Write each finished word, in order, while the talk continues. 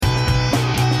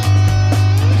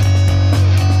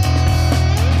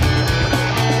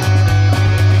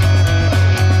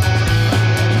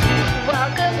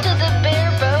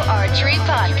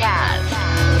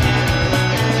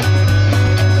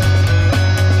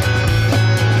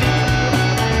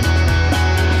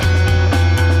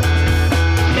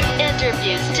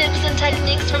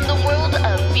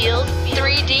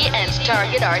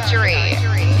Target Archery.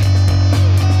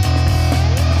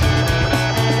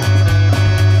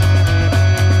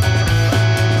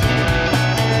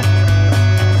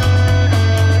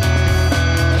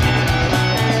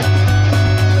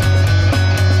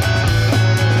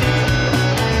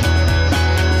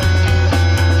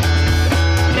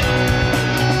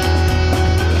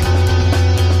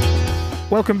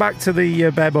 Welcome back to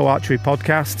the Barebow Archery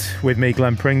podcast with me,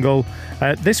 Glenn Pringle.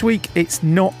 This week, it's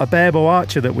not a barebow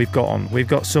archer that we've got on. We've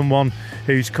got someone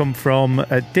who's come from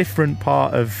a different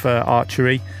part of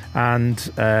archery and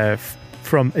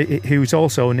who's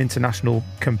also an international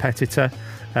competitor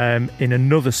in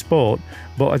another sport,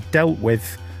 but has dealt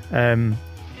with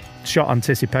shot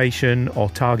anticipation or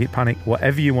target panic,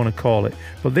 whatever you want to call it.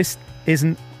 But this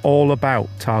isn't all about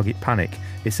target panic.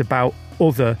 It's about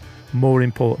other more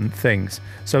important things.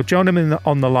 So joining him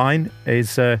on the line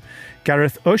is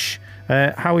Gareth Ochse.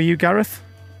 How are you, Gareth?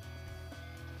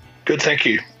 Good, thank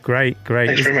you. Great.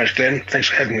 Thanks very much, Glenn. Thanks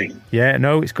for having me. Yeah,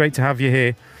 no, it's great to have you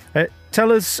here.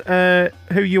 Tell us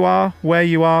who you are, where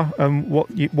you are, and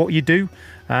what you do,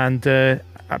 and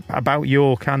about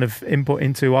your kind of input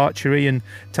into archery, and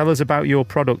tell us about your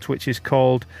product, which is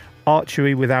called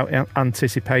Archery Without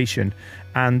Anticipation.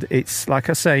 And it's, like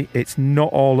I say, it's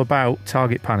not all about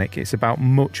target panic. It's about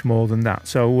much more than that.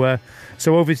 So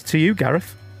over to you,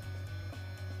 Gareth.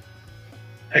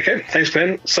 Okay, thanks,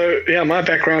 Ben. So, yeah, my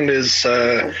background is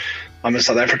I'm a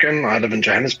South African. I live in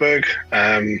Johannesburg.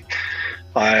 I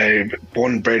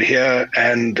born and bred here,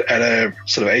 and at a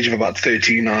sort of age of about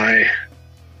 13, I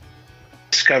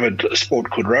discovered a sport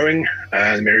called rowing.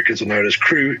 The Americans will know it as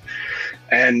crew.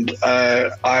 And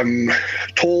I'm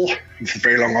tall with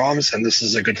very long arms, and this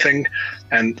is a good thing.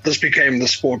 And this became the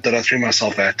sport that I threw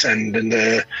myself at, and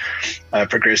then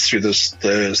progressed through the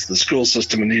school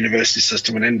system and the university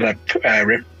system, and ended up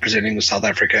representing South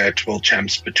Africa at World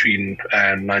Champs between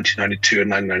 1992 and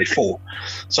 1994.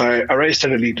 So I raced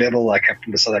at elite level. I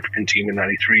captained the South African team in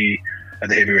 '93.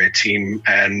 The heavyweight team,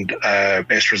 and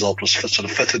best result was sort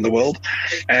of fifth in the world.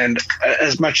 And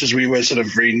as much as we were sort of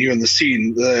very new in the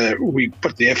scene, we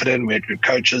put the effort in, we had good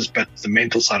coaches, but the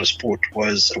mental side of sport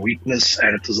was a weakness,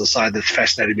 and it was a side that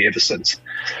fascinated me ever since.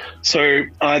 So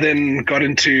I then got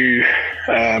into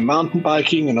mountain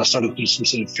biking, and I started to do some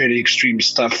sort of fairly extreme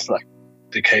stuff like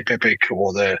the Cape Epic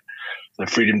or the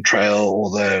Freedom Trail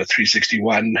or the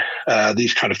 361,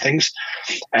 these kind of things.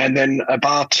 And then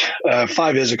about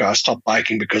 5 years ago, I stopped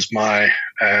biking because my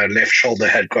left shoulder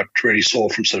had got really sore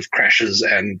from sort of crashes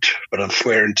and a bit of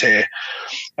wear and tear.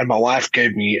 And my wife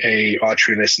gave me a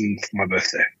archery lesson for my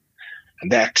birthday.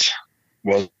 And that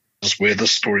was where the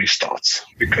story starts,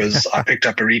 because I picked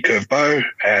up a recurve bow,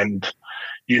 and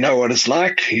you know what it's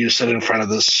like. You sit in front of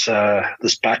this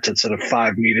butt at sort of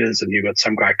 5 meters, and you've got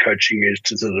some guy coaching you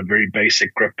to sort of very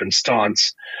basic grip and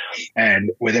stance.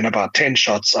 And within about 10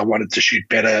 shots, I wanted to shoot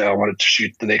better. I wanted to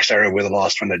shoot the next arrow where the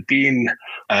last one had been.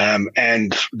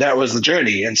 And that was the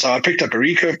journey. And so I picked up a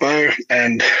recurve bow,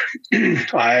 and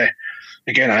I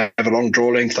have a long draw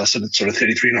length. I sit at sort of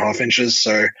 33.5 inches.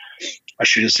 So I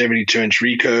shoot a 72-inch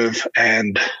recurve,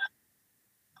 and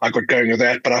I got going with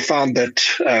that, but I found that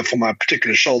for my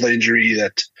particular shoulder injury,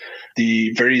 that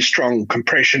the very strong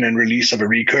compression and release of a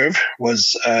recurve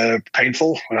was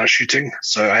painful when I was shooting.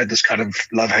 So I had this kind of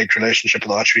love-hate relationship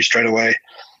with archery straight away.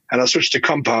 And I switched to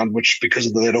compound, which because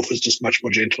of the let-off is just much more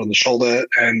gentle on the shoulder.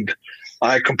 And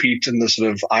I compete in the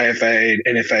sort of IFA and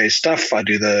NFA stuff. I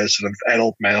do the sort of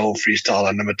adult male freestyle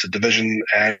unlimited division,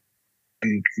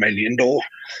 and mainly indoor.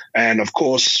 And of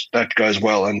course, that goes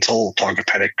well until target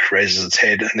panic raises its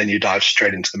head, and then you dive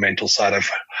straight into the mental side of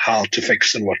how to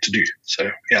fix and what to do.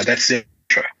 So yeah, that's the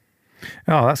intro.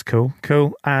 Oh, that's cool.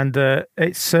 And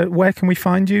it's where can we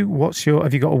find you?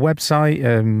 Have you got a website,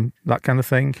 that kind of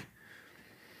thing?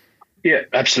 Yeah,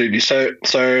 absolutely. So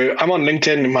I'm on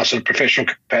LinkedIn in my sort of professional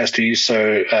capacity.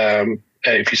 So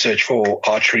if you search for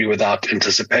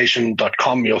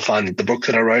archerywithoutAnticipation.com, you'll find the book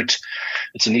that I wrote.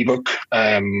 It's an ebook.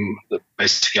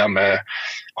 Basically, I'm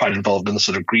quite involved in the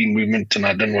sort of green movement, and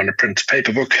I didn't want to print a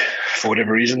paper book for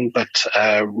whatever reason. But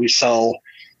we sell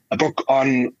a book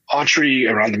on archery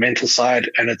around the mental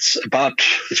side, and it's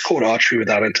called Archery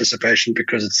Without Anticipation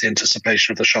because it's the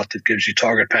anticipation of the shot that gives you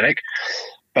target panic.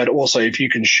 But also, if you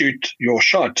can shoot your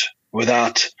shot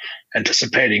without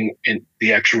anticipating in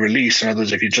the actual release, in other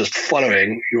words, if you're just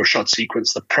following your shot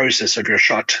sequence, the process of your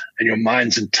shot, and your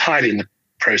mind's entirely in the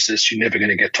process, you're never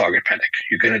going to get target panic.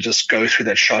 You're going to just go through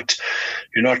that shot.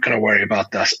 You're not going to worry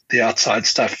about the outside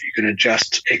stuff. You're going to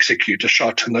just execute a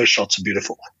shot, and those shots are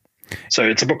beautiful. So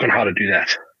it's a book on how to do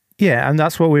that. Yeah, and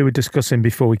that's what we were discussing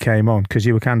before we came on, because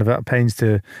you were kind of at pains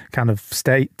to kind of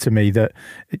state to me that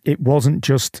it wasn't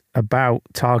just about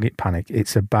target panic.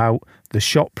 It's about the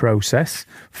shot process,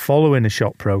 following a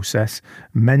shot process,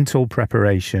 mental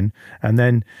preparation. And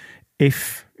then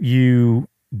if you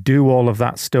do all of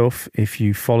that stuff, if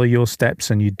you follow your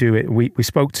steps and you do it, we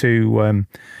spoke to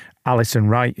Alison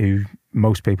Wright, who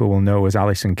most people will know as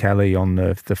Alison Kelly on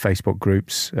the Facebook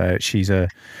groups.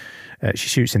 She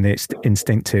shoots in the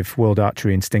instinctive World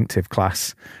Archery instinctive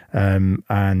class,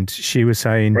 and she was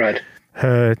saying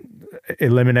her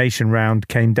elimination round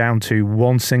came down to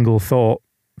one single thought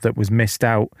that was missed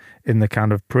out in the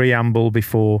kind of preamble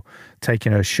before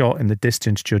taking her shot in the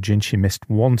distance judging. She missed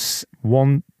one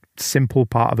simple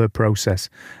part of her process,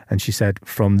 and she said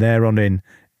from there on in,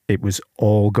 it was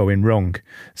all going wrong.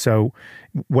 So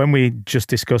when we just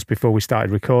discussed before we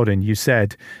started recording, you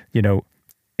said,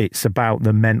 it's about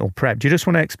the mental prep. Do you just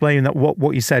want to explain that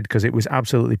what you said? Because it was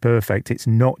absolutely perfect. It's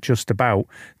not just about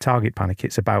target panic.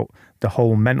 It's about the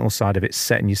whole mental side of it,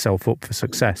 setting yourself up for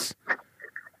success.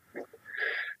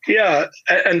 Yeah,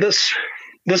 and this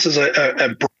is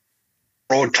a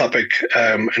broad topic,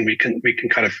 and we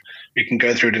can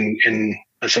go through it in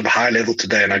a sort of high level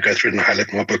today, and I go through it in a high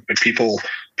level in my book. But people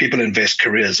invest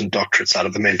careers and doctorates out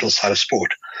of the mental side of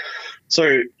sport.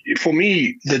 So for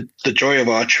me, the joy of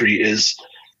archery is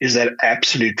that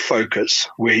absolute focus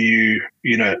where you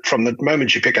from the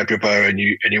moment you pick up your bow and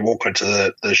you walk onto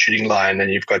the shooting line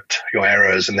and you've got your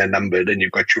arrows and they're numbered and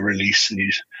you've got your release and you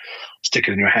stick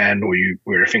it in your hand, or you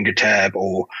wear a finger tab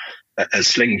or a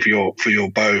sling for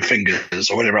your bow fingers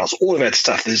or whatever else, all of that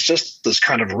stuff. There's just this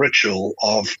kind of ritual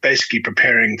of basically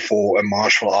preparing for a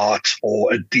martial art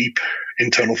or a deep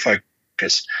internal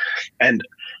focus. And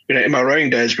in my rowing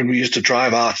days, when we used to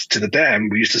drive out to the dam,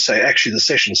 we used to say, actually, the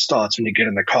session starts when you get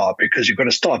in the car, because you've got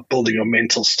to start building your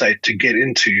mental state to get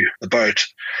into the boat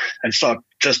and start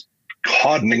just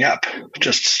hardening up,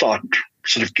 just start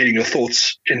sort of getting your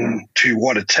thoughts into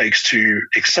what it takes to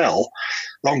excel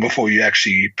long before you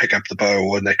actually pick up the bow,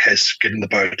 or in that case, get in the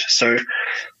boat. So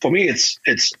for me, it's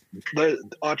the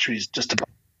archery is just about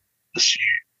this.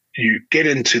 You get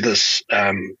into this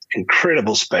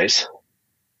incredible space,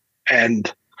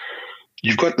 and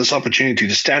you've got this opportunity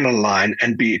to stand on line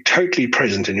and be totally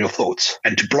present in your thoughts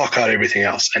and to block out everything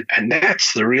else. And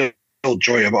that's the real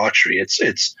joy of archery.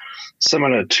 It's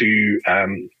similar to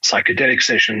psychedelic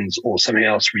sessions or something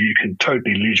else where you can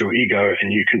totally lose your ego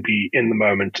and you can be in the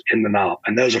moment, in the now.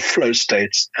 And those are flow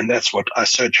states, and that's what I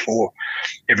search for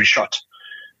every shot.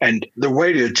 And the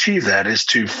way to achieve that is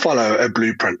to follow a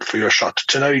blueprint for your shot,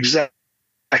 to know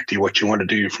exactly what you want to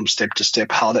do from step to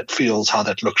step, how that feels, how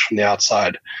that looks from the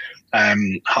outside,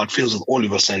 how it feels with all of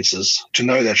your senses, to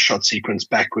know that shot sequence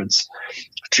backwards,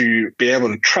 to be able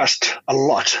to trust a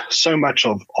lot. So much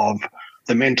of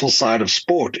the mental side of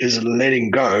sport is letting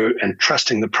go and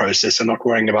trusting the process and not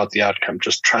worrying about the outcome,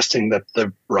 just trusting that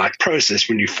the right process,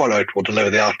 when you follow it, will deliver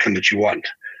the outcome that you want.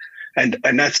 And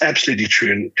that's absolutely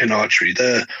true in archery.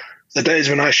 The days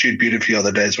when I shoot beautifully are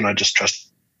the days when I just trust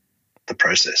the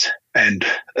process. And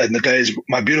the days,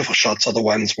 my beautiful shots are the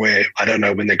ones where I don't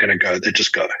know when they're going to go. They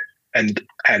just go. And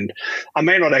I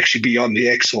may not actually be on the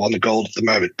X or on the gold at the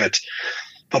moment, but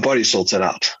my body sorts it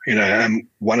out.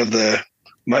 One of the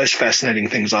most fascinating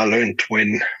things I learned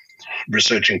when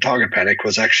researching target panic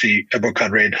was actually a book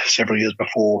I'd read several years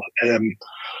before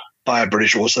by a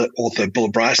British author, Bill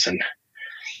Bryson.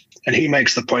 And he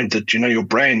makes the point that, your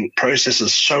brain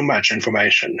processes so much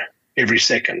information every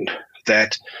second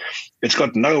that it's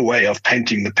got no way of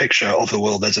painting the picture of the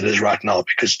world as it is right now,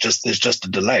 because there's just a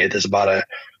delay. There's about a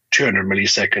 200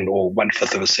 millisecond or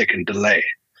 1/5 of a second delay.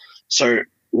 So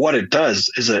what it does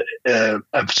is a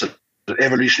sort of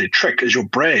evolutionary trick is your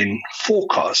brain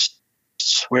forecasts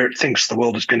where it thinks the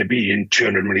world is going to be in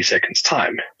 200 milliseconds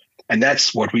time. And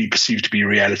that's what we perceive to be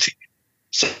reality.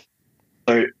 So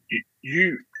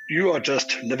you are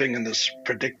just living in this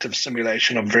predictive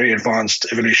simulation of very advanced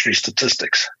evolutionary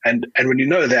statistics. And when you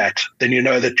know that, then you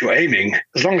know that you're aiming,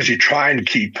 as long as you try and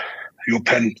keep your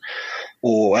pin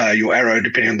or your arrow,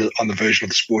 depending on the version of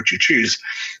the sport you choose,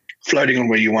 floating on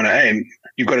where you want to aim,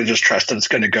 you've got to just trust that it's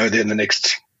going to go there in the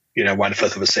next,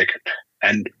 1/5 of a second.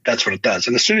 And that's what it does.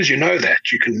 And as soon as you know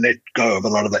that, you can let go of a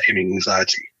lot of the aiming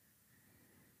anxiety.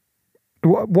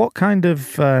 What kind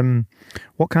of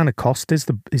cost is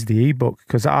the ebook?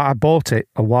 Because I bought it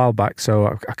a while back,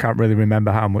 so I can't really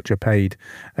remember how much I paid.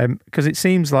 Because it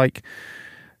seems like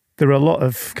there are a lot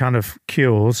of kind of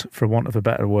cures, for want of a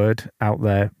better word, out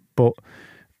there. But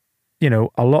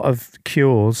a lot of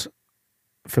cures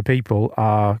for people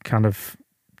are kind of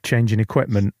changing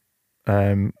equipment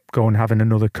go and having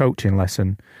another coaching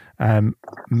lesson.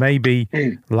 Maybe,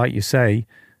 like you say,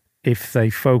 if they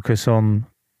focus on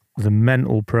the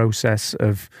mental process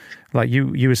of, like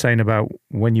you were saying about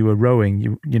when you were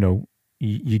rowing,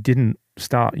 you didn't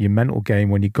start your mental game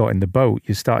when you got in the boat.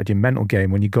 You started your mental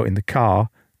game when you got in the car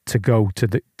to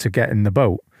get in the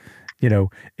boat.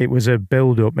 It was a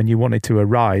build up, and you wanted to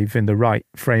arrive in the right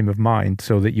frame of mind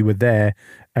so that you were there,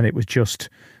 and it was just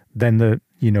then that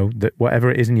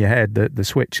whatever it is in your head, the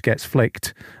switch gets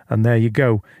flicked, and there you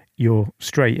go. You're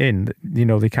straight in.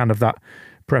 The kind of that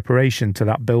preparation to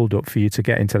that build up for you to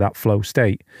get into that flow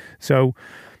state. So,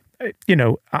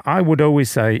 I would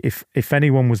always say if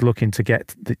anyone was looking to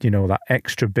get that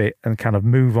extra bit and kind of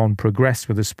move on, progress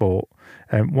with the sport,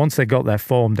 once they got their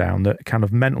form down, that kind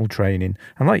of mental training,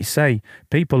 and like you say,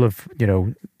 people have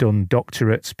done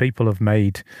doctorates, people have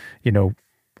made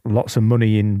lots of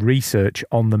money in research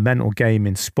on the mental game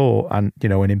in sport and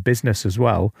and in business as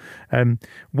well.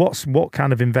 What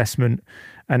kind of investment?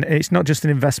 And it's not just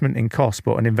an investment in cost,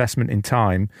 but an investment in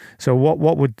time. So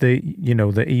what would the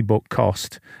ebook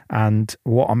cost, and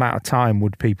what amount of time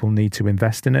would people need to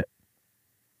invest in it?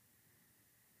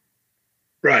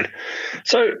 Right.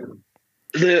 So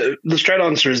the straight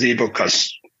answer is the ebook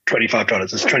costs $25.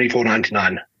 It's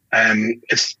 $24.99.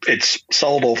 It's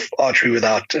sold off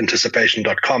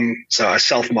archerywithout.anticipation.com. So I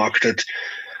self-marketed.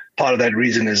 Part of that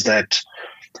reason is that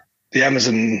the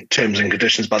Amazon terms and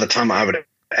conditions, by the time I would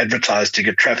advertise to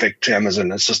get traffic to Amazon,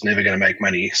 it's just never going to make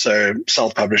money. So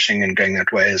self-publishing and going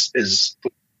that way is the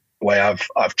way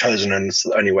I've chosen, and it's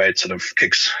the only way it sort of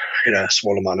kicks a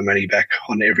small amount of money back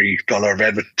on every dollar of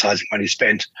advertising money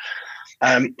spent.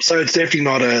 So it's definitely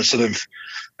not a sort of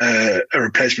a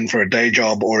replacement for a day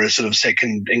job or a sort of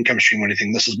second income stream or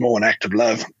anything. This is more an act of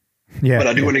love. Yeah, but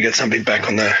I do want to get something back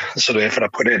on the sort of effort I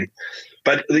put in.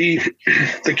 But the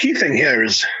key thing here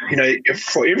is,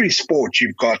 for every sport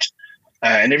you've got,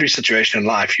 in every situation in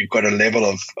life, you've got a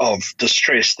level of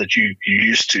distress that you're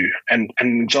used to. And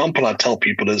an example I tell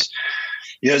people is,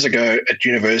 years ago at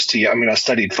university, I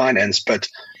studied finance, but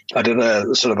I did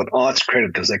a sort of an arts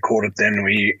credit, as they called it then,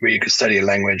 where you could study a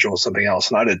language or something else.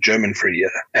 And I did German for a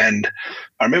year. And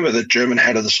I remember that German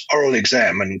had this oral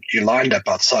exam, and you lined up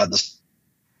outside this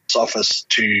office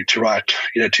to write,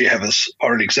 to have this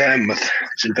oral exam with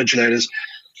these invigilators.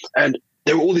 And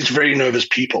there were all these very nervous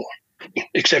people,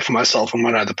 except for myself and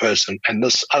one other person. And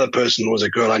this other person was a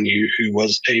girl I knew who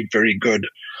was a very good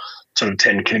sort of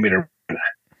 10-kilometer runner.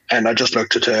 And I just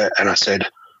looked at her and I said,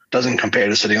 doesn't compare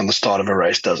to sitting on the start of a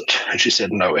race, does it? And she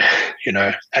said, no,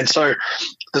 And so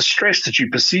the stress that you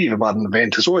perceive about an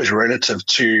event is always relative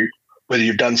to whether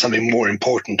you've done something more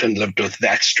important and lived with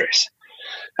that stress.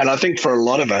 And I think for a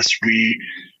lot of us, we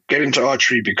get into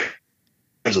archery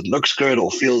because it looks good or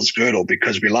feels good, or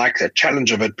because we like that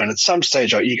challenge of it. But at some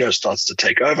stage, our ego starts to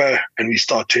take over, and we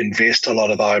start to invest a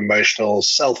lot of our emotional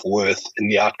self-worth in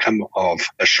the outcome of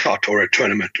a shot or a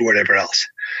tournament or whatever else.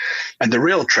 And the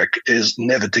real trick is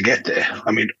never to get there.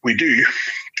 We do.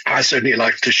 I certainly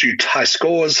like to shoot high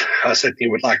scores. I certainly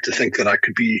would like to think that I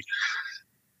could be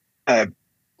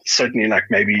certainly like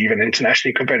maybe even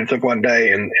internationally competitive one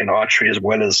day in archery, as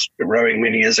well as rowing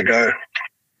many years ago.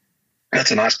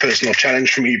 That's a nice personal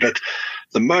challenge for me. But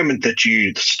the moment that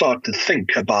you start to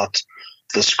think about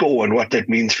the score and what that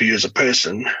means for you as a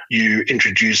person, you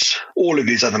introduce all of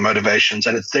these other motivations,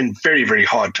 and it's then very, very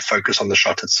hard to focus on the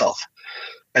shot itself.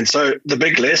 And so the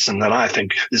big lesson that I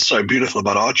think is so beautiful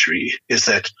about archery is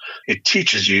that it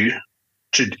teaches you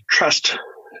to trust,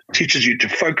 teaches you to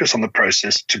focus on the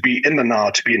process, to be in the now,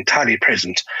 to be entirely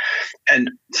present. And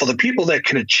for the people that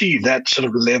can achieve that sort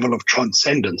of level of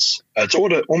transcendence, it's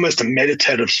almost a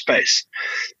meditative space.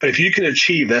 But if you can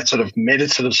achieve that sort of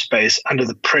meditative space under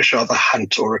the pressure of a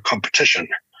hunt or a competition,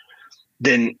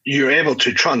 then you're able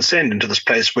to transcend into this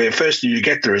place where firstly you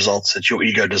get the results that your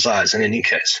ego desires in any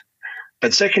case.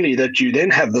 But secondly, that you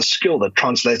then have the skill that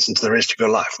translates into the rest of your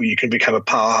life, where you can become a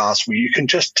powerhouse, where you can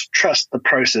just trust the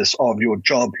process of your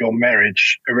job, your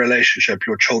marriage, a relationship,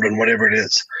 your children, whatever it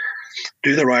is.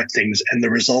 Do the right things, and the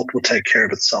result will take care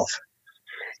of itself.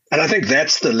 And I think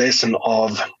that's the lesson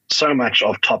of so much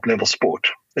of top-level sport,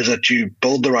 is that you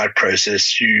build the right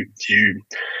process,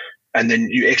 and then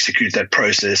you execute that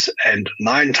process, and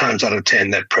 9 times out of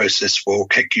 10, that process will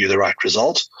kick you the right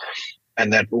result.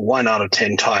 And that 1 out of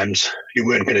 10 times you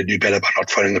weren't going to do better by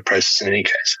not following the process in any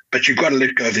case. But you've got to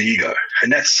let go of the ego.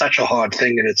 And that's such a hard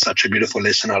thing, and it's such a beautiful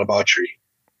lesson out of archery.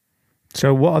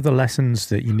 So what are the lessons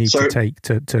that you need to take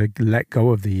to let go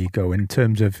of the ego in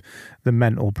terms of the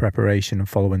mental preparation and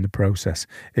following the process?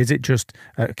 Is it just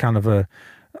kind of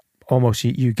almost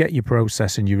you get your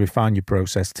process and you refine your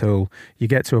process till you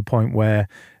get to a point where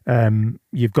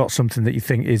you've got something that you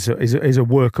think is a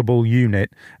workable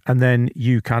unit, and then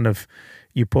you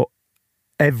put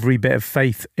every bit of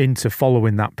faith into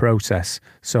following that process,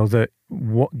 so that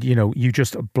you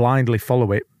just blindly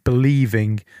follow it,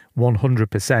 believing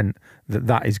 100%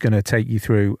 that is going to take you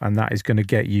through and that is going to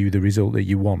get you the result that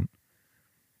you want.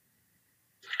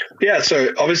 Yeah, so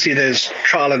obviously there's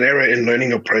trial and error in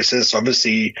learning your process.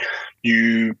 Obviously,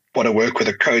 you want to work with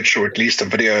a coach or at least a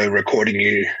video recording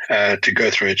you to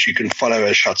go through it. You can follow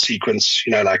a shot sequence,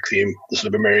 like the sort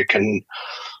of American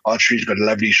archery's got a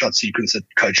lovely shot sequence that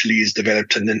Coach Lee's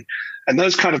developed. And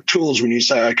those kind of tools, when you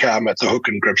say, okay, I'm at the hook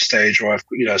and grip stage, or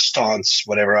I've, stance,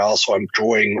 whatever else, or I'm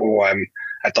drawing, or I'm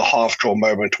at the half draw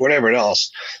moment, whatever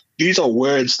else. These are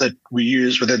words that we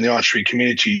use within the archery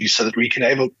community so that we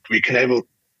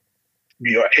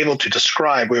are able to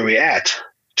describe where we're at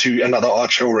to another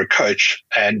archer or a coach,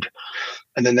 and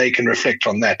then they can reflect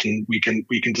on that, and we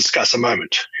can discuss a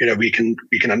moment. We can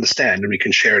understand, and we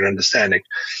can share an understanding.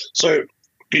 So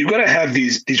you've got to have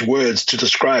these words to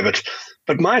describe it.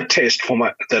 But my test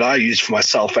that I use for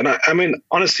myself, and I mean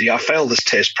honestly, I fail this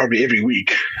test probably every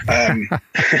week,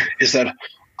 is that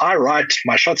I write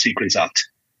my shot sequence out.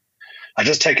 I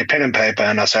just take a pen and paper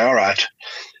and I say, all right,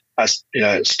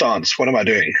 stance, what am I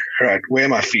doing? All right, where are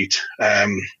my feet?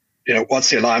 What's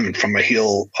the alignment from the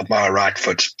heel of my right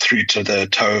foot through to the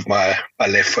toe of my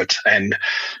left foot? And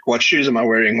what shoes am I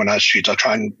wearing when I shoot? I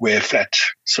try and wear flat,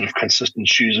 sort of consistent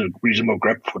shoes with reasonable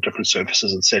grip for different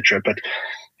surfaces, etc. But,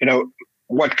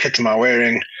 what kit am I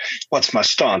wearing? What's my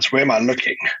stance? Where am I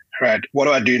looking? Right? What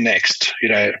do I do next?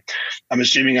 I'm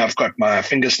assuming I've got my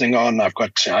finger sling on. I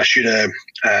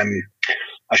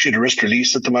shoot a wrist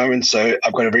release at the moment, so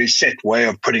I've got a very set way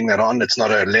of putting that on. It's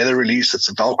not a leather release, it's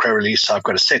a Velcro release, so I've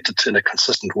got to set it in a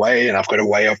consistent way, and I've got a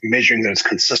way of measuring that it's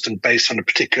consistent based on a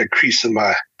particular crease in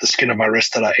the skin of my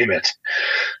wrist that I aim at,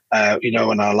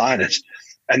 when I align it.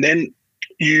 And then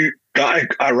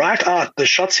I write out the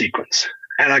shot sequence,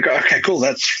 and I go, okay, cool,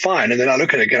 that's fine. And then I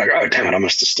look at it again, I go, oh, damn it, I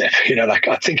missed a step.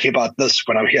 I'm thinking about this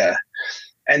when I'm here.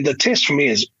 And the test for me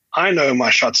is I know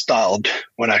my shot's dialed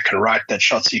when I can write that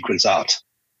shot sequence out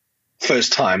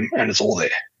first time, and it's all there.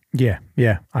 Yeah.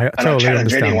 I totally challenge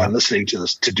understand anyone that. listening to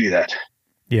this to do that.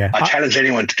 Yeah, I challenge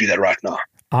anyone to do that right now.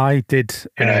 I did.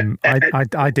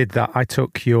 I did that. I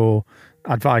took your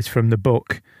advice from the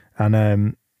book,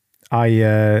 and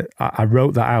I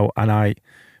wrote that out, and I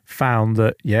found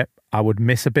that I would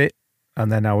miss a bit,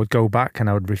 and then I would go back and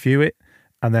I would review it,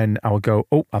 and then I would go,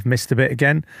 oh, I've missed a bit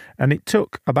again, and it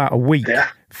took about a week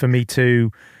for me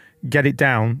to get it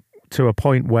down to a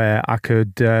point where I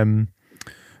could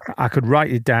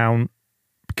write it down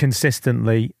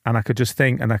consistently, and I could just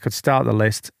think, and I could start the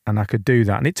list, and I could do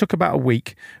that. And it took about a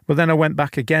week, but then I went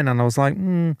back again, and I was like,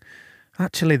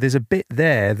 actually, there's a bit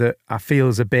there that I feel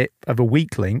is a bit of a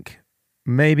weak link.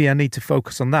 Maybe I need to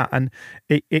focus on that. And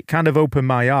it kind of opened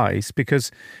my eyes,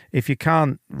 because if you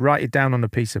can't write it down on a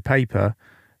piece of paper,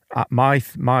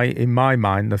 in my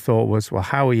mind, the thought was, well,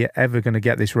 how are you ever going to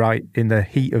get this right in the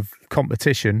heat of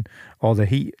competition, or the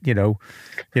heat, in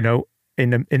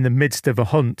the midst of a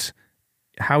hunt?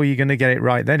 How are you going to get it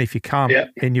right then if you can't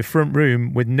in your front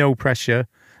room with no pressure,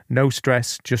 no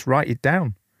stress, just write it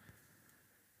down?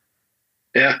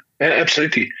 Yeah,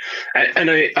 absolutely.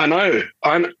 And I know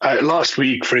last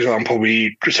week, for example,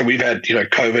 we've had,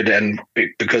 COVID, and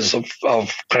because of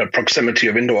kind of proximity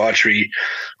of indoor archery,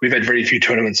 we've had very few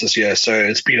tournaments this year. So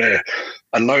it's been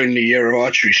a lonely year of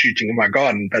archery shooting in my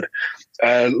garden. But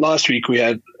last week we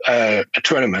had a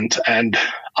tournament, and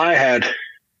I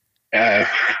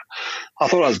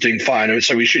thought I was doing fine.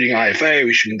 So we're shooting IFA,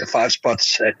 we're shooting the 5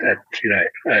 spots at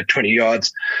 20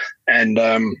 yards. And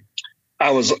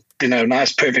I was,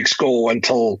 nice perfect score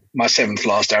until my 7th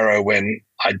last arrow, when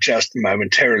I just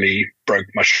momentarily broke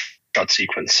my shot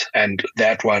sequence. And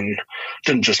that one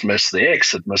didn't just miss the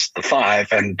X, it missed the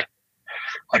 5, and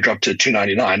I dropped to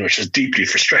 299, which is deeply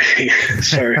frustrating.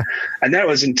 And that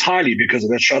was entirely because of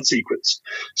that shot sequence.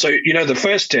 So, the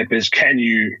first step is, can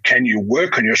you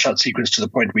work on your shot sequence to the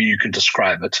point where you can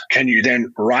describe it? Can you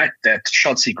then write that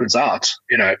shot sequence out,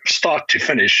 start to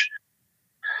finish?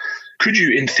 Could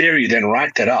you, in theory, then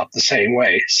write that out the same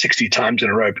way 60 times in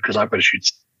a row, because I've got to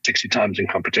shoot 60 times in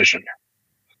competition?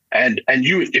 And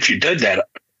if you did that,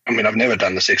 I mean, I've never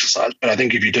done this exercise, but I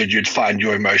think if you did, you'd find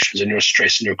your emotions and your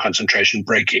stress and your concentration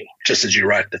breaking just as you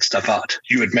write that stuff out.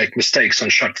 You would make mistakes on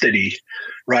shot 30,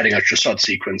 writing out your shot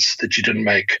sequence that you didn't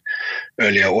make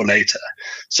earlier or later.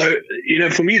 So,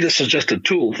 for me, this is just a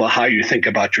tool for how you think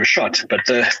about your shot. But,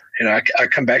 I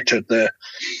come back to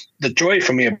the joy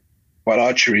for me about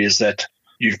archery is that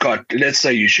you've got, let's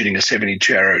say you're shooting a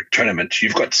 72 arrow tournament,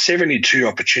 you've got 72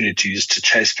 opportunities to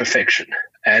chase perfection,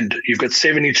 and you've got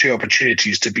 72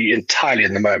 opportunities to be entirely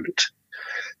in the moment.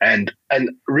 And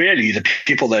really, the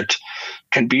people that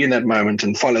can be in that moment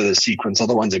and follow the sequence are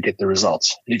the ones that get the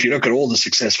results. And if you look at all the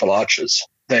successful archers,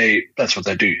 that's what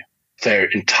they do. They're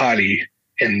entirely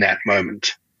in that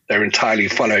moment. They're entirely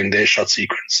following their shot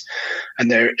sequence, and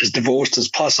they're as divorced as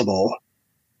possible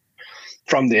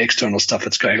from the external stuff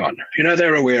that's going on.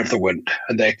 They're aware of the wind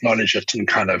and they acknowledge it and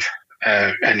kind of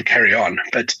and carry on.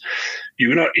 But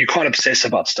you can't obsess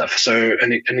about stuff. So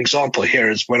an example here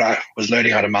is when I was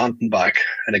learning how to mountain bike,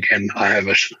 and again, I have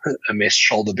a messed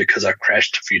shoulder because I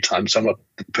crashed a few times. So I'm not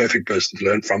the perfect person to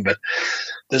learn from, but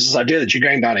there's this idea that you're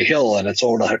going down a hill and it's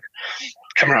all like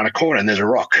come around a corner and there's a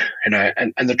rock, and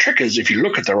the trick is if you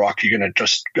look at the rock, you're going to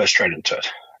just go straight into it.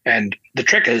 And the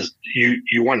trick is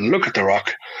you want to look at the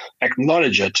rock,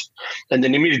 acknowledge it, and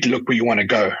then immediately look where you want to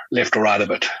go, left or right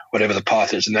of it, whatever the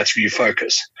path is, and that's where you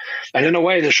focus. And in a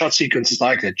way, the shot sequence is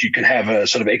like that. You can have a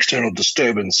sort of external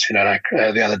disturbance. Like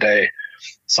the other day,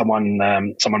 someone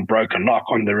broke a knock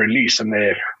on the release, and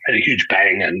they had a huge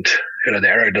bang, and the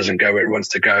arrow doesn't go where it wants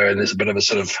to go, and there's a bit of a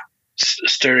sort of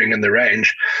stirring in the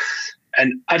range.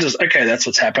 And I just, okay, that's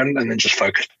what's happened, and then just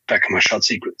focus back on my shot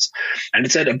sequence. And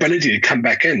it's that ability to come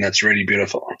back in that's really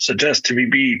beautiful. So just to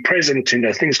be present,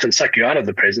 things can suck you out of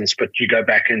the presence, but you go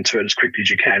back into it as quickly as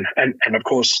you can. And of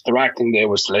course, the right thing there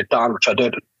was to let down, which I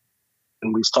did,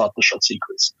 and we start the shot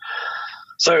sequence.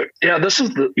 So yeah, this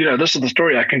is the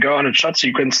story. I can go on and shot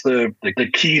sequence. The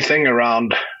key thing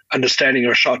around understanding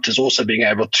your shot is also being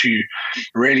able to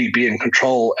really be in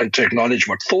control and to acknowledge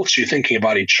what thoughts you're thinking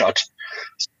about each shot.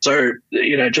 So,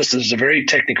 just as a very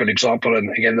technical example, and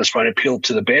again, this won't appeal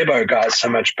to the barebow guys so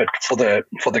much, but for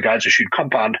the guys who shoot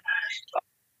compound,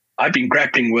 I've been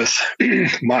grappling with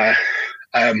my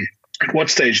at what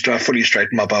stage do I fully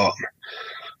straighten my bow arm?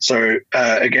 So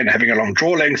again, having a long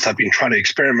draw length, I've been trying to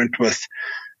experiment with,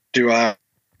 do I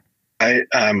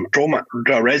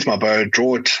raise my bow,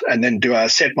 draw it, and then do I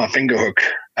set my finger hook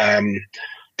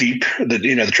deep?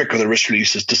 The trick of the wrist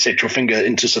release is to set your finger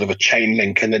into sort of a chain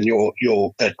link, and then your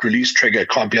that release trigger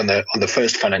can't be on the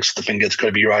first phalanx of the finger. It's got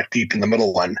to be right deep in the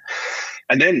middle one,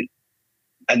 and then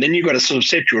you've got to sort of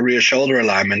set your rear shoulder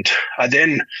alignment. I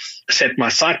then set my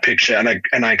sight picture,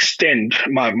 and I extend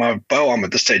my bow arm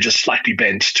at this stage is slightly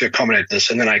bent to accommodate this,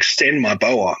 and then I extend my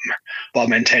bow arm while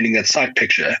maintaining that sight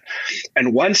picture.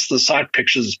 And once the sight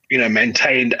picture's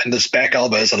maintained and this back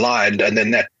elbow is aligned, and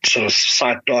then that sort of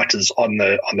sight dot is on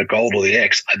the gold or the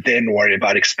X, I then worry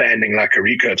about expanding like a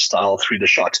recurve style through the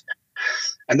shot.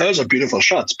 And those are beautiful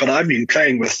shots. But I've been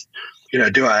playing with,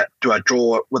 do I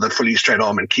draw with a fully straight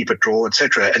arm and keep it draw,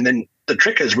 etc. And then the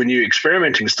trick is when you're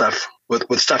experimenting stuff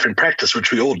with stuff in practice,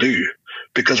 which we all do,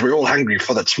 because we're all hungry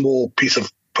for that small piece of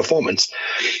performance.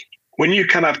 When you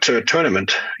come up to a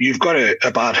tournament, you've got to,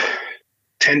 about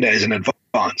 10 days in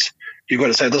advance, you've got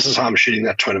to say, this is how I'm shooting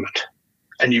that tournament.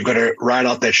 And you've got to write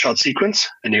out that shot sequence,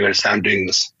 and you've got to say, I'm doing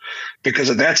this. Because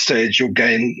at that stage, your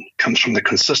gain comes from the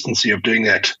consistency of doing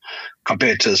that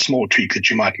compared to a small tweak that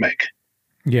you might make.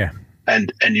 Yeah.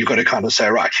 And you've got to kind of say,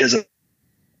 right, here's a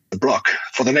block.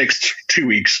 For the next 2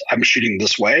 weeks, I'm shooting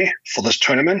this way for this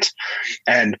tournament.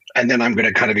 And then I'm going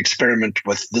to kind of experiment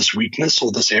with this weakness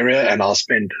or this area, and I'll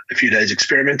spend a few days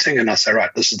experimenting, and I'll say, right,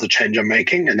 this is the change I'm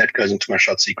making, and that goes into my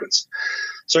shot sequence.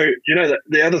 So,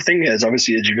 the other thing is,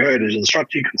 obviously, as you heard, is the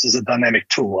shot sequence is a dynamic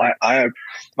tool.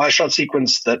 My shot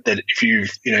sequence that if you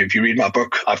read my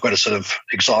book, I've got a sort of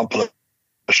example of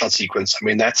a shot sequence. I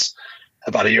mean, that's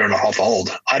about 1.5 years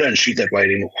old. I don't shoot that way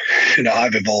anymore.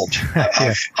 I've evolved.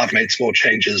 I've made small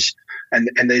changes, and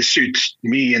they suit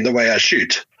me in the way I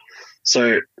shoot.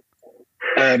 So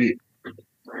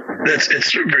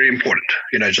it's very important,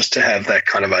 just to have that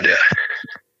kind of idea.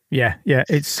 Yeah.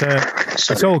 It's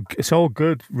all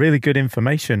good, really good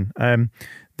information.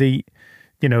 The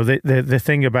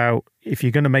thing about, if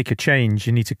you're going to make a change,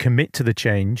 you need to commit to the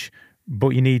change, but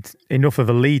you need enough of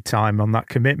a lead time on that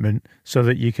commitment so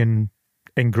that you can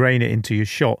ingrain it into your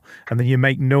shot, and then you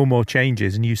make no more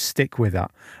changes and you stick with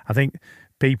that. I think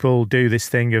people do this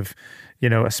thing of,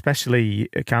 especially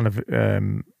kind of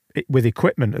with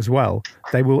equipment as well.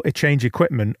 They will change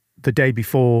equipment the day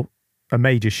before a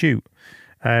major shoot,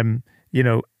 and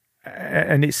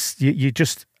it's you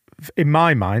just, in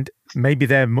my mind, maybe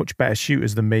they're much better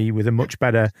shooters than me with a much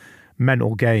better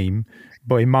mental game,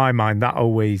 but in my mind that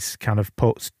always kind of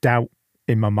puts doubt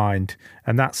in my mind,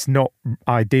 and that's not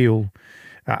ideal.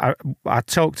 I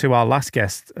talked to our last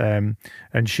guest, and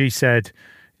she said,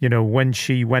 when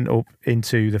she went up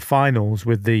into the finals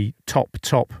with the top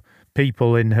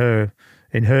people in her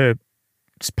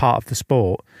part of the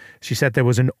sport, she said there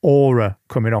was an aura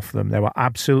coming off them. They were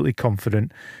absolutely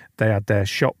confident. They had their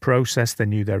shot process. They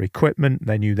knew their equipment.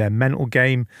 They knew their mental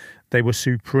game. They were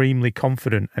supremely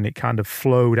confident, and it kind of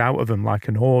flowed out of them like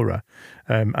an aura.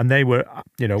 And they were,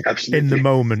 Absolutely. in the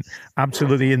moment,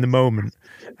 absolutely in the moment.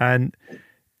 And,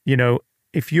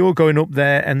 if you're going up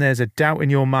there and there's a doubt in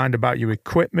your mind about your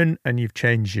equipment, and you've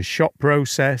changed your shot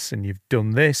process, and you've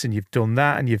done this and you've done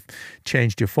that, and you've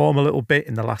changed your form a little bit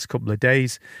in the last couple of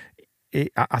days,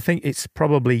 I think it's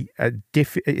probably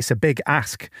it's a big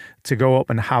ask to go up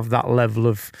and have that level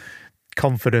of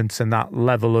confidence and that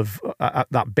level of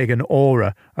that big an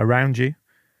aura around you.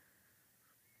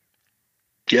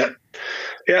 Yeah,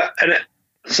 and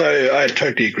so I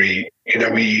totally agree.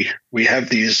 We have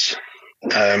these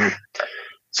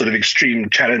sort of extreme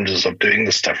challenges of doing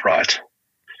this stuff right,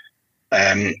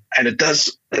 and it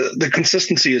does. The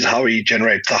consistency is how we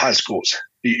generate the high scores.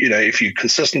 If you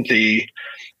consistently,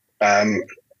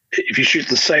 if you shoot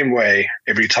the same way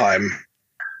every time,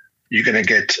 you're going to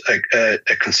get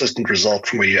a consistent result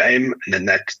from where you aim, and then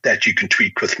that you can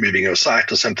tweak with moving your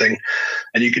sight or something,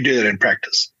 and you can do that in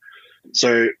practice.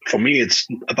 So for me, it's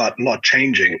about not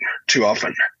changing too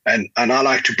often. And I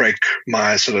like to break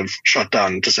my sort of shot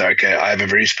down to say, okay, I have a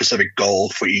very specific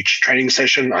goal for each training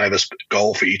session. I have a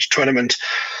goal for each tournament.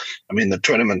 I mean, the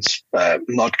tournament's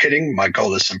not kidding. My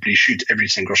goal is simply shoot every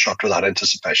single shot without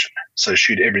anticipation. So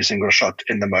shoot every single shot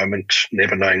in the moment,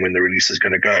 never knowing when the release is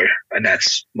going to go. And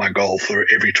that's my goal for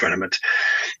every tournament.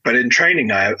 But in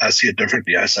training, I see it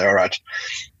differently. I say, all right,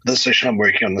 this session I'm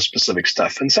working on the specific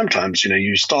stuff. And sometimes,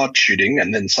 you start shooting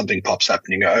and then something pops up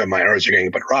and you go, oh, my arrows are going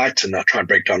a bit right. And I try and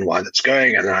break down why that's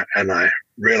going. And I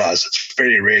realize it's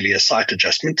very rarely a sight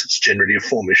adjustment. It's generally a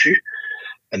form issue,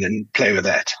 and then play with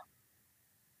that.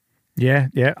 Yeah.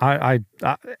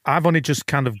 I've only just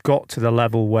kind of got to the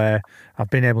level where I've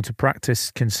been able to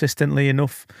practice consistently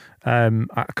enough,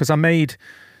 because I made,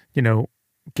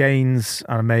 gains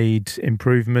and I made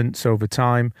improvements over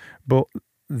time, but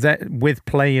that with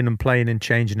playing and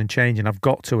changing, I've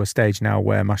got to a stage now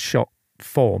where my shot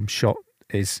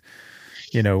is,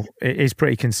 it is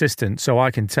pretty consistent. So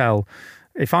I can tell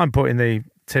if I'm putting the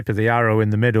tip of the arrow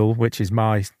in the middle, which is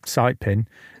my sight pin,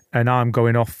 and I'm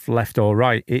going off left or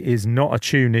right, it is not a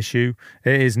tune issue.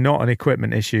 It is not an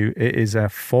equipment issue. It is a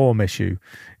form issue,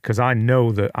 because I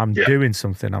know that I'm doing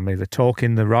something. I'm either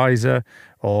torquing the riser,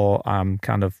 or I'm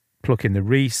kind of plucking the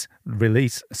release,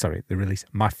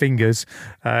 my fingers,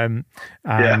 or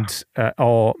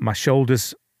my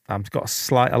shoulders. I've got a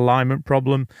slight alignment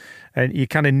problem, and you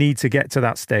kind of need to get to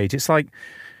that stage. It's like,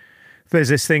 there's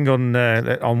this thing on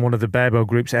one of the barebow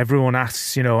groups. Everyone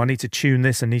asks, I need to tune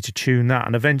this, I need to tune that,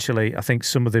 and eventually, I think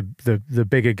some of the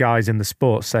bigger guys in the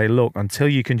sport say, look, until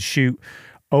you can shoot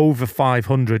over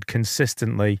 500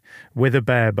 consistently with a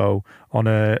barebow on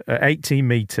a 18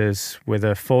 meters with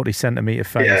a 40 centimeter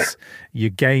face,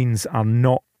 your gains are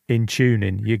not in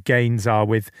tuning. Your gains are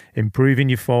with improving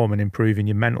your form and improving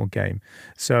your mental game.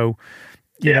 So,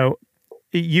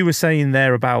 you were saying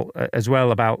there about as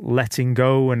well about letting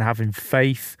go and having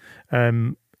faith.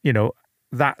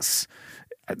 That's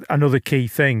another key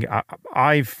thing.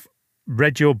 I've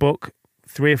read your book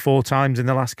 3 or 4 times in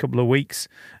the last couple of weeks,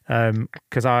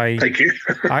 because Thank you.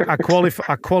 I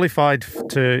qualified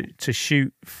to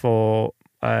shoot for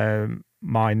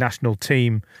my national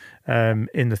team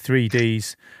in the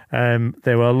 3Ds.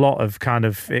 There were a lot of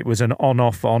it was an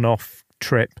on-off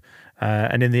trip.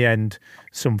 And in the end,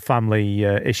 some family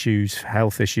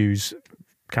health issues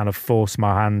kind of forced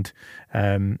my hand.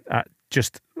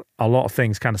 Just a lot of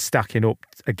things kind of stacking up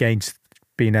against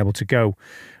being able to go.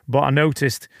 But I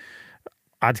noticed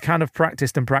I'd kind of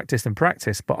practiced,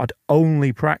 but I'd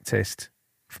only practiced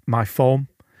my form.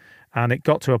 And it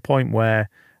got to a point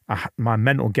where my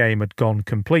mental game had gone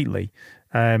completely.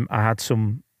 I had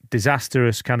some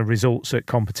disastrous kind of results at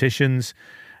competitions.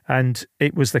 And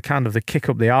it was the kick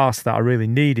up the arse that I really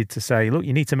needed to say, look,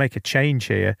 you need to make a change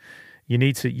here. You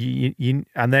need to,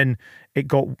 and then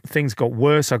things got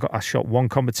worse. I shot one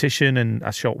competition, and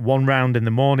I shot one round in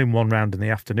the morning, one round in the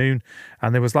afternoon.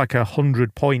 And there was like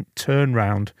 100-point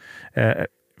turnaround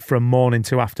from morning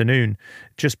to afternoon,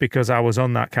 just because I was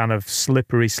on that kind of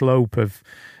slippery slope of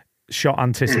shot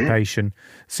anticipation.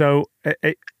 So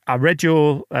I read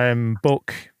your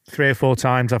book 3 or 4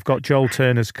 times. I've got Joel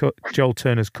Turner's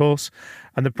course,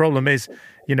 and the problem is,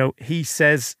 he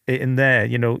says it in there.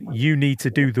 You need to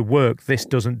do the work. This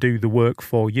doesn't do the work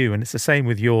for you, and it's the same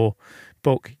with your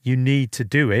book. You need to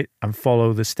do it and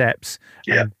follow the steps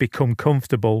and become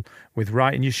comfortable with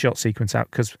writing your shot sequence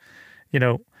out. Because,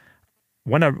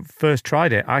 when I first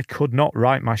tried it, I could not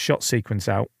write my shot sequence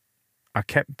out. I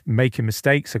kept making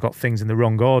mistakes. I got things in the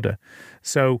wrong order.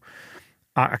 So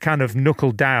I kind of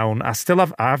knuckled down. I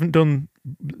haven't done,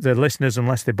 the listeners,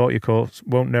 unless they bought your course,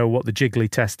 won't know what the jiggly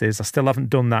test is. I still haven't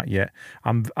done that yet.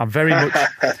 I'm very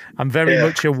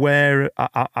much aware.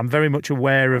 I'm very much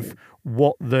aware of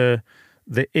what the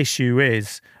issue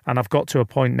is, and I've got to a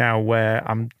point now where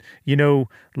I'm,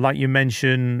 like you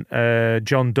mentioned,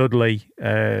 John Dudley,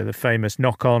 the famous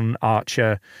knock-on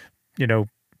archer,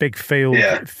 big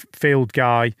field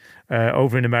guy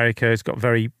over in America. Has got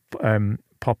very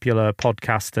popular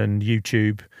podcast and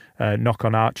YouTube,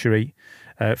 knock-on archery.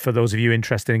 For those of you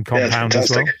interested in compound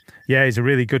as well. Yeah, he's a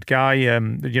really good guy.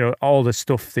 All the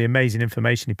stuff, the amazing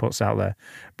information he puts out there.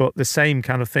 But the same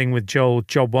kind of thing with Joel,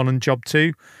 job 1 and job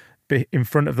 2, in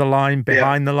front of the line,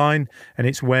 behind the line, and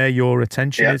it's where your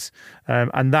attention is.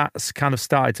 And that's kind of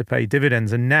started to pay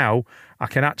dividends. And now I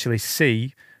can actually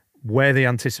see where the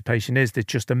anticipation is. There's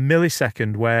just a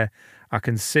millisecond where I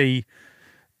can see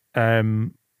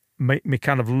me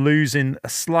kind of losing a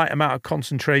slight amount of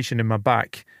concentration in my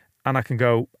back, and I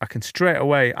can straight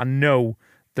away, I know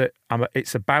that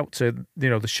it's about to,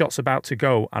 the shot's about to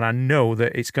go, and I know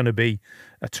that it's going to be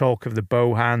a torque of the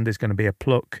bow hand, there's going to be a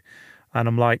pluck, and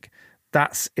I'm like,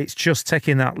 it's just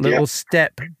taking that little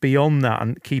step beyond that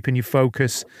and keeping your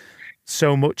focus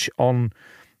so much on,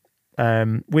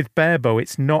 with bare bow,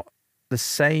 it's not the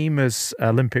same as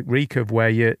Olympic recurve where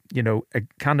you're,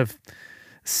 kind of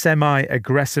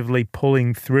semi-aggressively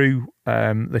pulling through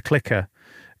the clicker,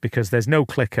 because there's no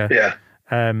clicker.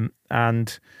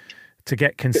 And to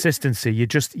get consistency,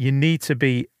 you need to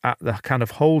be at the kind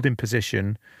of holding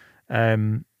position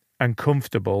and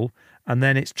comfortable, and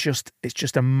then it's just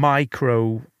a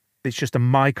micro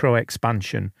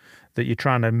expansion that you're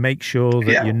trying to make sure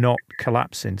that you're not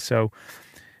collapsing. So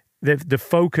the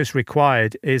focus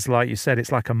required is, like you said,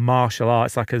 it's like a martial art.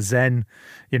 It's like a Zen,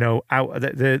 out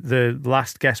the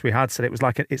last guest we had said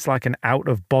it's like an out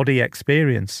of body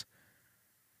experience.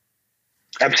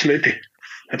 Absolutely.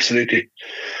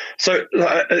 So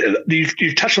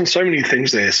you've touched on so many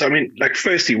things there. So I mean, like,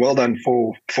 firstly, well done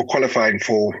for qualifying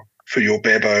for your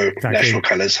barebow national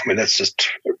colours. I mean, that's just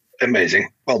amazing.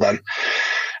 Well done.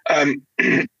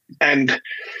 And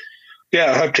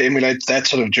I hope to emulate that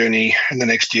sort of journey in the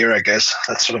next year, I guess.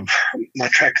 That's sort of my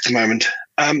track at the moment.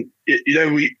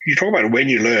 You talk about when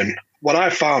you learn. What I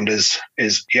found is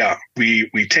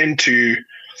we tend to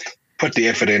put the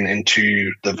effort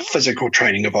into the physical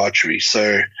training of archery.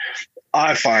 So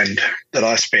I find that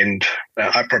I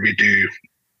probably do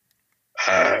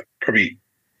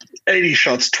 80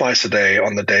 shots twice a day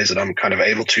on the days that I'm kind of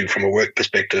able to from a work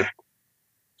perspective,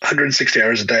 160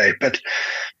 hours a day. But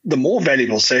the more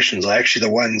valuable sessions are actually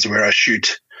the ones where I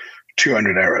shoot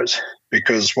 200 arrows,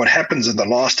 because what happens in the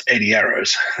last 80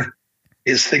 arrows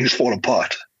is things fall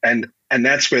apart. And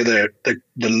that's where the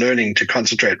learning to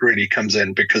concentrate really comes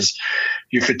in, because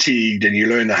you're fatigued and you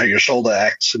learn how your shoulder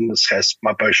acts. In this case,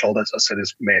 my bow shoulder, as I said,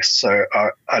 is a mess. So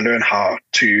I learn how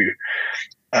to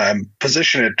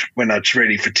position it when it's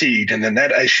really fatigued, and then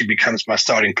that actually becomes my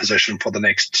starting position for the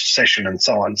next session and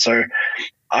so on. So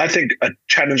I think a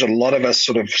challenge a lot of us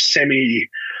sort of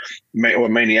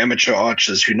mainly amateur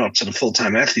archers who are not sort of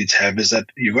full-time athletes have is that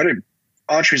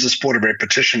archery is a sport of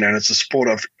repetition, and it's a sport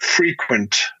of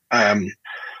frequent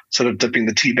sort of dipping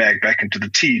the tea bag back into the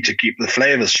tea to keep the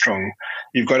flavor strong.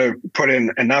 You've got to put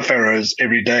in enough arrows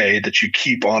every day that you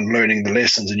keep on learning the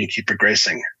lessons and you keep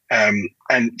progressing.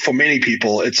 And for many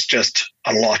people, it's just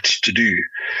a lot to do.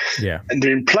 Yeah. And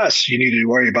then plus you need to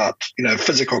worry about,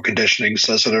 physical conditioning.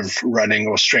 So sort of running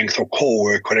or strength or core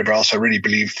work, whatever else. I really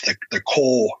believe the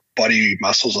core body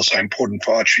muscles are so important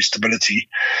for archery stability.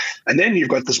 And then you've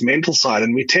got this mental side,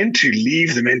 and we tend to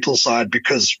leave the mental side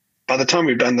because by the time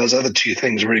we've done those other two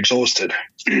things, we're exhausted.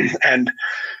 And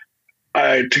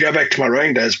to go back to my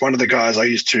rowing days, one of the guys I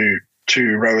used to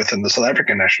row with in the South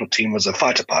African national team was a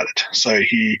fighter pilot. So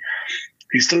he's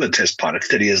still a test pilot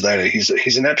 30 years later.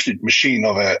 He's an absolute machine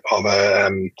of a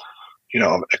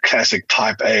classic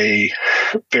type A,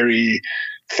 very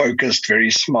focused,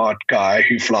 very smart guy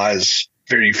who flies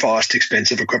very fast,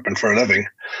 expensive equipment for a living.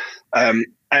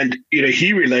 And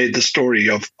he relayed the story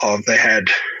of they had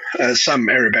some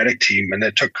aerobatic team, and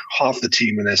they took half the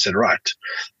team and they said, right,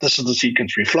 this is the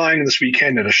sequence we're flying this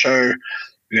weekend at a show.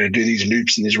 We're going to do these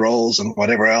loops and these rolls and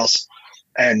whatever else,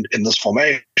 and in this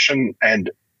formation.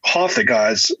 And half the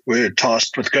guys were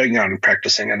tasked with going out and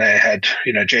practicing, and they had,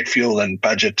 jet fuel and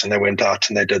budget, and they went out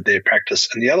and they did their practice.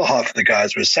 And the other half of the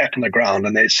guys were sat on the ground,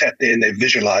 and they sat there and they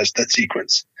visualized that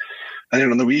sequence. And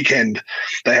then on the weekend,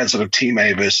 they had sort of team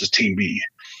A versus team B.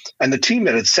 And the team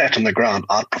that had sat on the ground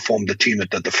outperformed the team that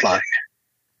did the flying.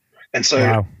 And so,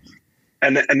 wow.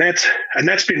 and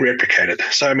that's been replicated.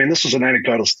 So, I mean, this was an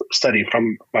anecdotal study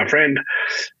from my friend,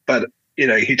 but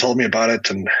he told me about it,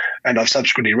 and I've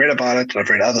subsequently read about it. I've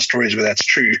read other stories where that's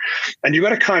true. And you've got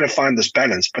to kind of find this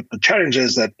balance. But the challenge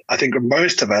is that I think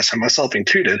most of us, and myself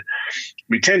included,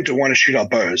 we tend to want to shoot our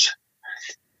bows.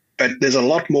 But there's a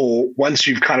lot more once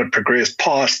you've kind of progressed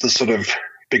past the sort of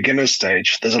beginner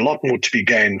stage. There's a lot more to be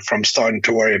gained from starting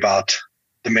to worry about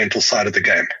the mental side of the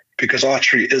game, because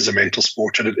archery is a mental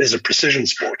sport and it is a precision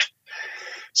sport.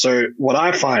 So what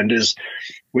I find is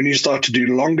when you start to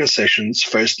do longer sessions,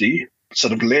 firstly,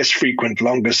 sort of less frequent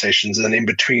longer sessions, and in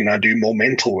between I do more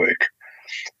mental work.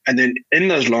 And then in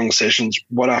those long sessions,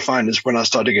 what I find is when I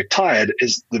start to get tired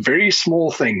is the very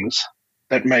small things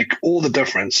that make all the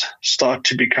difference start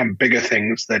to become bigger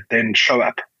things that then show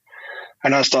up.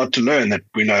 And I start to learn that,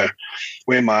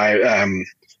 where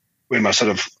my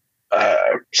sort of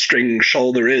string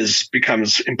shoulder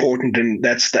becomes important, and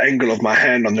that's the angle of my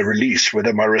hand on the release,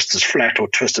 whether my wrist is flat or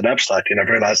twisted up slightly. And I've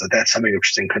realized that that's something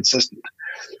which is inconsistent.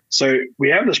 So we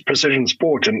have this precision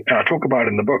sport, and I talk about it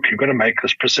in the book. You've got to make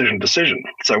this precision decision.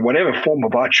 So whatever form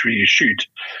of archery you shoot,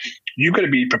 you've got to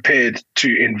be prepared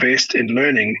to invest in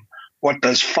learning what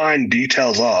those fine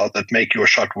details are that make your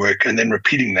shot work, and then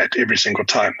repeating that every single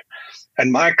time.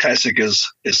 And my classic is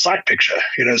sight picture.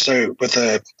 So with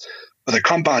a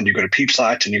compound, you've got a peep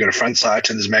sight and you've got a front sight,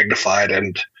 and there's magnified,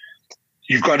 and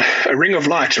you've got a ring of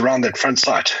light around that front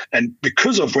sight. And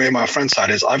because of where my front sight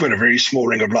is, I've got a very small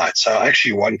ring of light. So I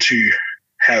actually want to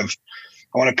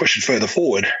push it further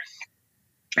forward,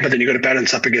 but then you've got to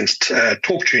balance up against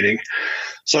torque tuning.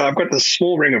 So I've got this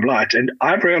small ring of light, and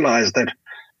I've realized that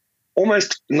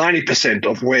almost 90%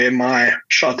 of where my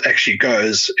shot actually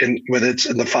goes, whether it's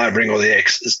in the 5 ring or the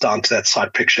X, is down to that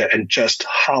sight picture and just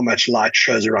how much light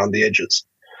shows around the edges.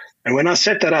 And when I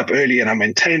set that up early and I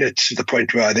maintain it to the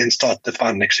point where I then start the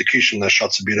final execution, those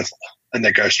shots are beautiful and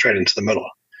they go straight into the middle.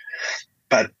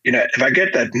 But, if I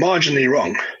get that marginally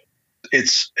wrong,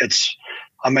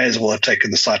 I may as well have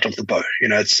taken the sight off the bow.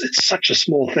 It's such a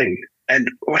small thing. And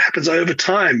what happens over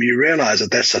time, you realize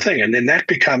that that's the thing. And then that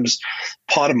becomes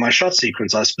part of my shot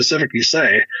sequence. I specifically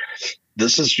say,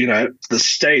 this is, the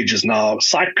stage is now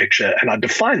sight picture. And I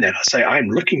define that. I say, I'm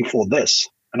looking for this.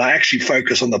 And I actually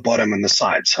focus on the bottom and the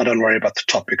sides. I don't worry about the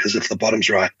top, because if the bottom's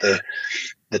right, the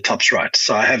top's right.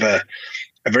 So I have a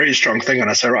very strong thing. And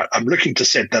I say, right, I'm looking to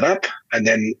set that up. And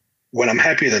then when I'm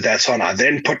happy that that's on, I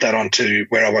then put that onto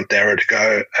where I want the arrow to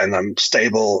go, and I'm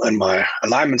stable and my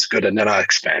alignment's good. And then I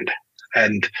expand.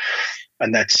 And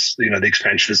that's, the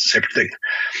expansion is a separate thing.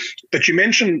 But you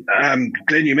mentioned,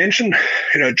 Glenn,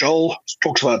 Joel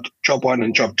talks about job 1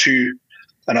 and job 2.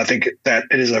 And I think that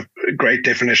it is a great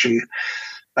definition.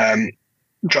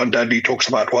 John Dudley talks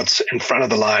about what's in front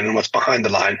of the line and what's behind the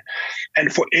line.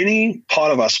 And for any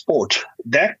part of our sport,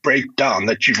 that breakdown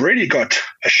that you've really got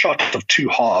a shot of 2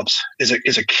 halves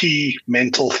is a key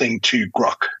mental thing to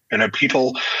grok.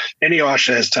 Any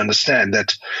archer has to understand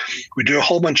that we do a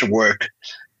whole bunch of work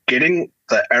getting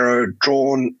the arrow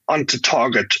drawn onto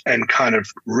target and kind of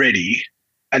ready.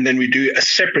 And then we do a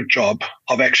separate job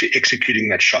of actually executing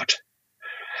that shot.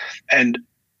 And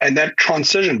that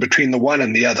transition between the one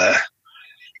and the other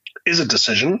is a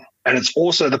decision. And it's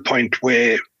also the point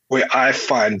where I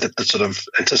find that the sort of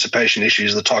anticipation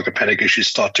issues, the target panic issues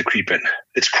start to creep in.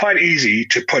 It's quite easy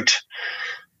to put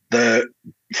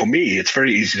for me, it's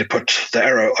very easy to put the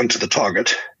arrow onto the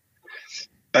target.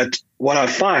 But what I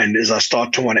find is I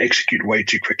start to want to execute way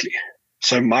too quickly.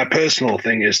 So my personal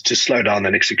thing is to slow down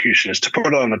that execution, is to put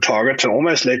it on the target and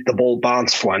almost let the ball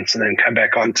bounce once and then come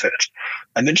back onto it.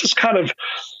 And then just kind of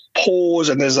pause,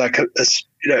 and there's like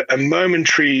a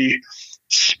momentary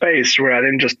space where I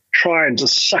then just try and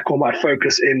just suck all my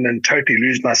focus in and totally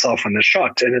lose myself in the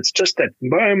shot. And it's just that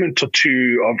moment or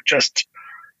two of just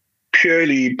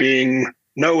purely being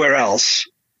nowhere else.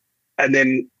 And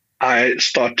then I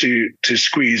start to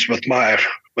squeeze with my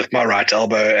right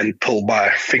elbow and pull my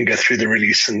finger through the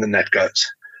release, and then that goes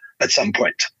at some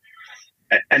point.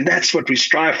 And that's what we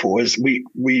strive for. Is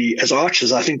we as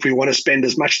archers, I think we want to spend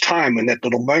as much time in that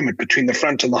little moment between the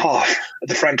front and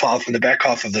the front half and the back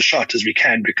half of the shot as we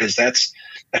can, because that's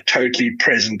a totally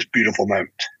present, beautiful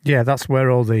moment. Yeah, that's where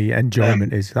all the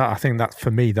enjoyment is. I think that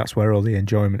for me, that's where all the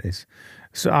enjoyment is.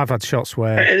 So I've had shots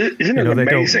where isn't it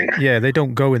amazing? They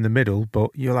don't go in the middle,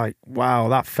 but you're like, wow,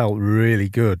 that felt really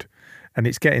good, and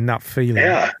it's getting that feeling.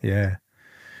 Yeah.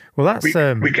 Well, that's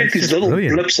we get these little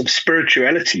blips of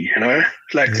spirituality,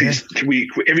 these.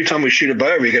 Every time we shoot a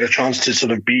bow, we get a chance to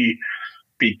sort of be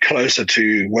closer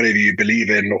to whatever you believe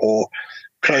in, or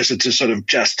closer to sort of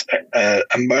just a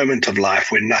moment of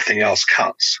life where nothing else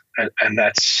counts. And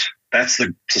that's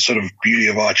the sort of beauty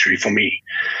of archery for me.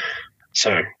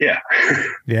 So, yeah.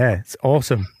 Yeah, it's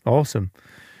awesome. Awesome.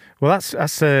 Well,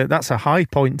 that's a high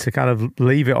point to kind of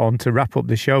leave it on to wrap up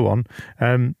the show on.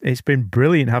 It's been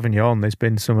brilliant having you on. There's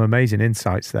been some amazing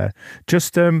insights there.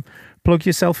 Just plug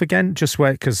yourself again, just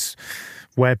where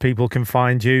people can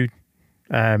find you,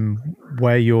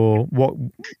 where you're, what,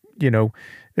 you know,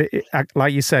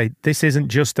 like you say, this isn't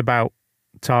just about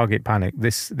target panic.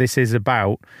 This is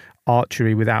about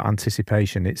archery without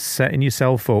anticipation. It's setting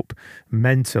yourself up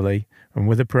mentally and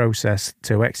with a process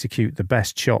to execute the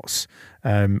best shots,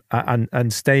 and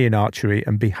stay in archery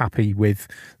and be happy with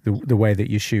the way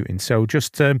that you're shooting. So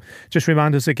just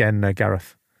remind us again,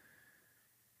 Gareth.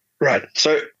 Right.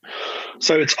 So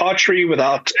it's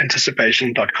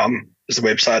archerywithoutanticipation.com is the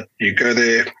website. You go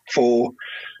there for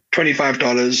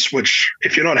 $25, which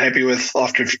if you're not happy with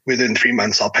within 3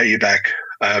 months, I'll pay you back.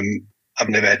 I've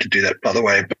never had to do that, by the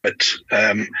way, but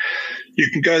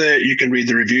you can go there, you can read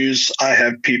the reviews. I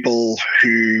have people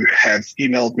who have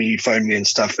emailed me, phoned me and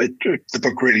stuff. The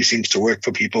book really seems to work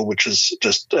for people, which is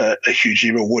just a hugely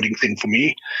rewarding thing for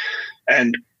me.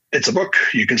 And it's a book.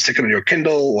 You can stick it on your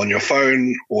Kindle or on your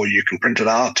phone, or you can print it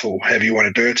out, or however you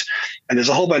want to do it. And there's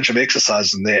a whole bunch of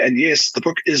exercises in there. And yes, the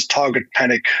book is target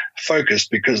panic focused,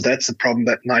 because that's the problem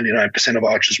that 99% of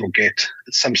archers will get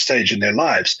at some stage in their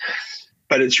lives.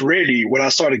 But it's really, when I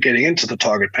started getting into the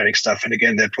target panic stuff, and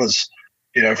again, that was,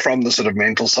 you know, from the sort of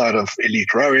mental side of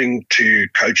elite rowing to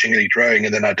coaching elite rowing.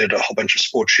 And then I did a whole bunch of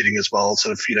sport shooting as well,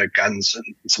 sort of, you know, guns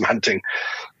and some hunting.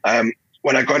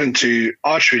 When I got into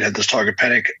archery and had this target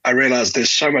panic, I realized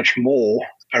there's so much more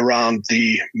around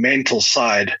the mental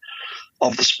side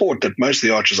of the sport that most of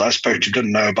the archers I spoke to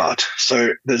didn't know about.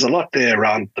 So there's a lot there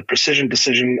around the precision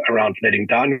decision, around letting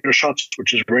down your shots,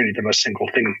 which is really the most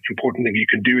important thing you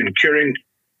can do in curing.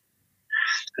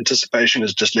 Anticipation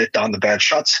is just let down the bad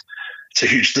shots. It's a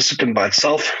huge discipline by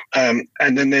itself. And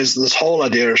then there's this whole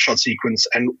idea of shot sequence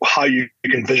and how you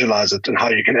can visualize it and how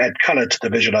you can add color to the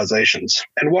visualizations.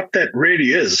 And what that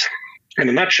really is, in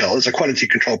a nutshell, is a quality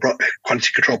control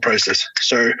process.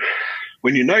 So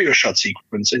when you know your shot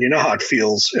sequence and you know how it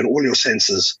feels in all your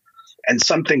senses, and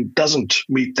something doesn't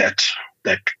meet that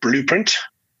blueprint,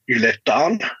 you let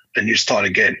down and you start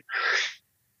again.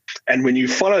 And when you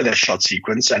follow that shot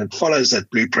sequence and it follows that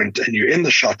blueprint and you're in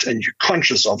the shot and you're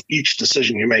conscious of each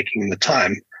decision you're making in the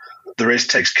time, the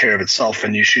rest takes care of itself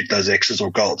and you shoot those X's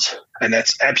or goals. And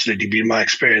that's absolutely been my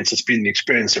experience. It's been the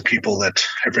experience of people that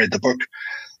have read the book.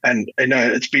 And you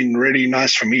know, it's been really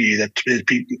nice for me that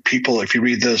people, if you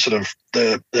read the sort of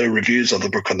the reviews of the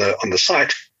book on the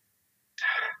site,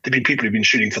 there've been people who've been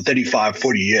shooting for 35,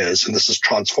 40 years, and this has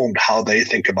transformed how they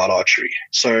think about archery.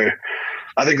 So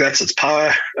I think that's its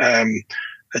power.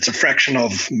 It's a fraction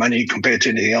of money compared to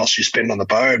anything else you spend on the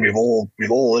bow, and we've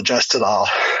all adjusted our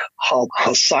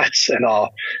sights and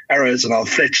our arrows and our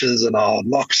fletchers and our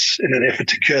locks in an effort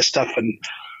to cure stuff, and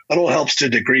it all helps to a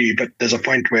degree, but there's a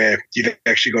point where you've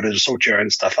actually got to sort your own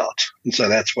stuff out. And so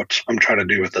that's what I'm trying to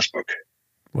do with this book.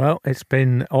 Well, it's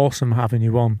been awesome having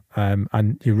you on,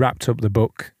 and you wrapped up the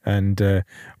book and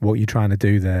what you're trying to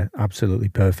do there absolutely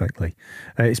perfectly.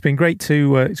 It's been great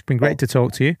to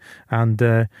talk to you, and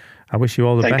I wish you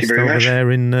all the best over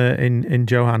there in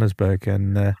Johannesburg.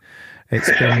 And it's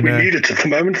been we need it at the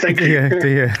moment. Thank you.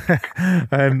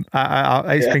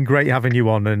 It's been great having you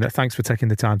on, and thanks for taking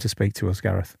the time to speak to us,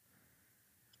 Gareth.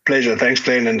 Pleasure. Thanks,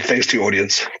 Glenn, and thanks to your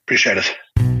audience. Appreciate it.